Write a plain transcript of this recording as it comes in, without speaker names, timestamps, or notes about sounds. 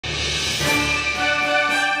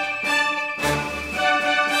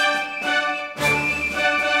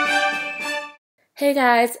Hey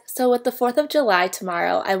guys, so with the 4th of July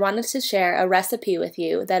tomorrow, I wanted to share a recipe with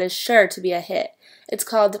you that is sure to be a hit. It's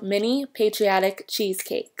called Mini Patriotic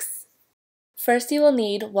Cheesecakes. First you will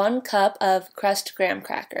need 1 cup of crushed graham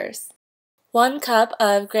crackers, 1 cup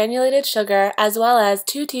of granulated sugar as well as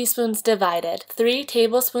 2 teaspoons divided, 3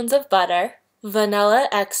 tablespoons of butter, vanilla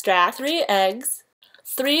extract, 3 eggs,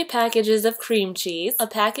 3 packages of cream cheese, a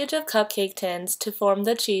package of cupcake tins to form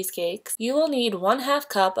the cheesecakes. You will need 1/2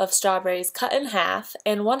 cup of strawberries cut in half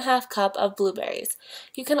and 1/2 cup of blueberries.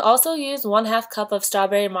 You can also use 1/2 cup of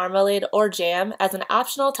strawberry marmalade or jam as an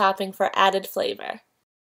optional topping for added flavor.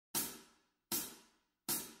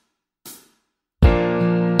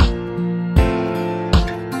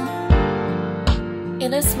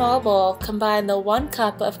 In a small bowl, combine the 1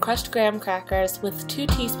 cup of crushed graham crackers with 2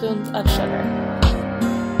 teaspoons of sugar.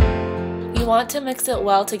 You want to mix it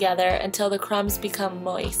well together until the crumbs become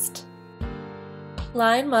moist.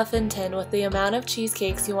 Line muffin tin with the amount of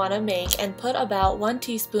cheesecakes you want to make and put about 1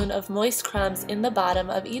 teaspoon of moist crumbs in the bottom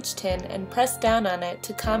of each tin and press down on it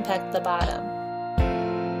to compact the bottom.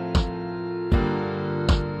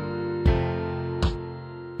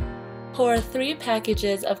 Pour 3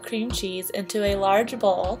 packages of cream cheese into a large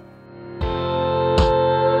bowl.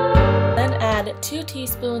 Then add 2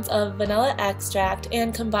 teaspoons of vanilla extract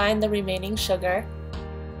and combine the remaining sugar.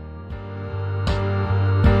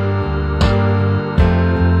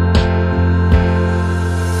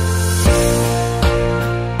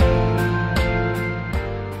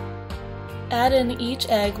 Add in each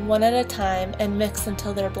egg one at a time and mix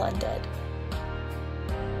until they're blended.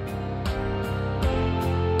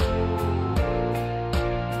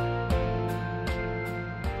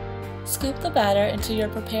 Scoop the batter into your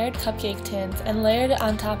prepared cupcake tins and layer it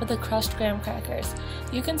on top of the crushed graham crackers.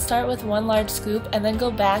 You can start with 1 large scoop and then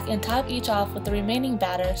go back and top each off with the remaining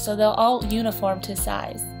batter so they'll all uniform to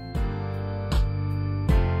size.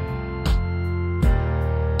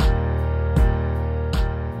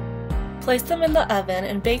 Place them in the oven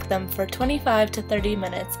and bake them for 25 to 30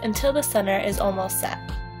 minutes until the center is almost set.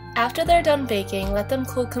 After they're done baking, let them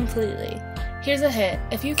cool completely. Here's a hint,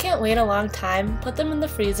 if you can't wait a long time, put them in the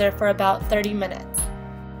freezer for about 30 minutes.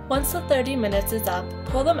 Once the 30 minutes is up,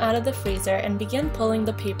 pull them out of the freezer and begin pulling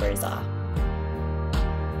the papers off.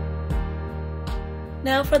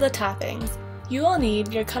 Now for the toppings. You will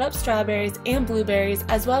need your cut up strawberries and blueberries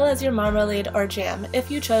as well as your marmalade or jam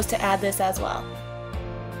if you chose to add this as well.